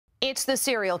It's the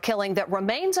serial killing that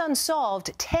remains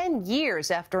unsolved 10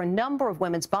 years after a number of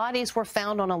women's bodies were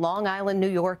found on a Long Island, New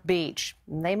York beach.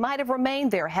 They might have remained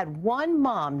there had one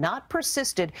mom not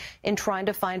persisted in trying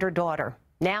to find her daughter.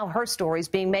 Now her story is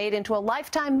being made into a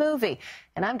Lifetime movie,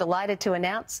 and I'm delighted to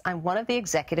announce I'm one of the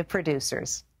executive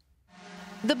producers.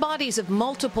 The bodies of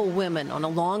multiple women on a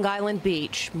Long Island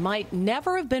beach might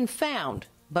never have been found,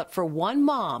 but for one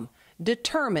mom,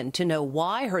 determined to know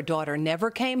why her daughter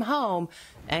never came home,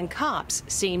 and cops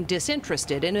seemed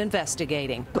disinterested in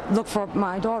investigating. Look for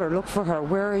my daughter, look for her.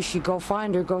 Where is she? Go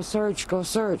find her, go search, go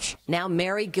search. Now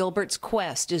Mary Gilbert's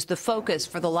quest is the focus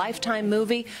for the Lifetime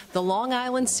movie, The Long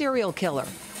Island Serial Killer,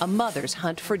 A Mother's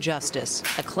Hunt for Justice.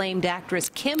 Acclaimed actress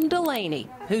Kim Delaney,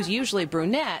 who's usually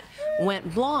brunette,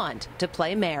 went blonde to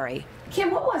play Mary.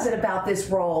 Kim, what was it about this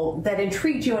role that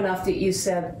intrigued you enough that you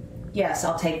said, yes,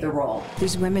 I'll take the role?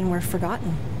 These women were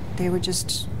forgotten. They were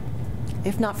just,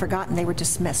 if not forgotten, they were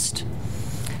dismissed.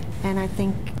 And I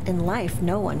think in life,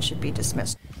 no one should be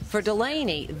dismissed. For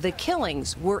Delaney, the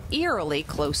killings were eerily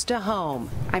close to home.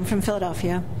 I'm from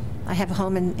Philadelphia. I have a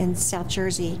home in South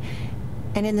Jersey.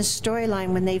 And in the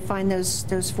storyline, when they find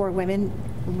those four women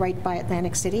right by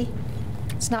Atlantic City,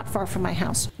 it's not far from my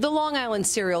house. The Long Island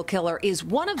Serial Killer is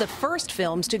one of the first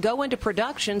films to go into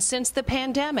production since the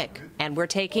pandemic, and we're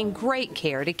taking great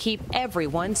care to keep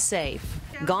everyone safe.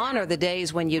 Gone are the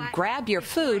days when you'd grab your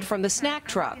food from the snack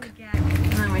truck.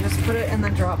 And then we just put it in the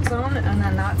drop zone, and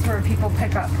then that's where people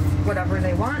pick up whatever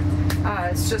they want.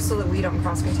 It's just so that we don't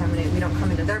cross-contaminate. We don't come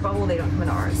into their bubble, they don't come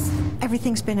into ours.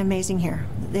 Everything's been amazing here.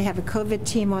 They have a COVID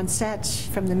team on set.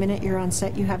 From the minute you're on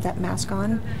set, you have that mask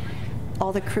on.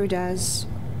 All the crew does,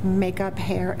 makeup,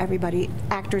 hair, everybody.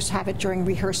 Actors have it during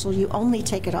rehearsal. You only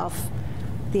take it off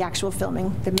the actual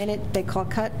filming. The minute they call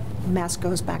cut, mask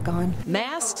goes back on.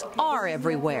 Masks are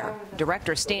everywhere.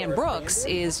 Director Stan Brooks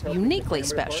is uniquely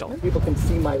special. People can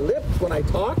see my lips when I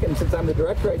talk, and since I'm the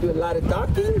director, I do a lot of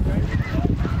talking.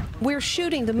 We're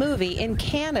shooting the movie in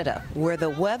Canada, where the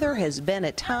weather has been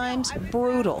at times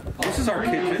brutal. This is our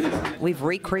kitchen. We've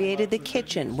recreated the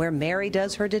kitchen where Mary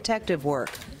does her detective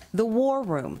work. The war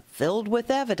room filled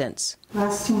with evidence.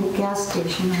 Last seen the gas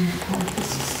station.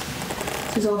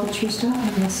 This is all the true stuff,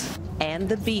 I guess. And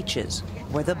the beaches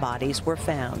where the bodies were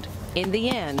found. In the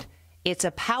end, it's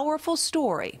a powerful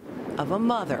story of a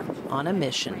mother on a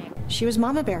mission. She was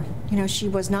Mama Bear. You know, she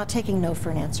was not taking no for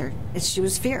an answer. She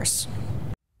was fierce.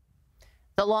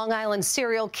 The Long Island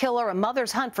Serial Killer, A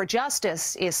Mother's Hunt for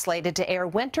Justice, is slated to air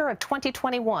winter of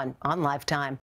 2021 on Lifetime.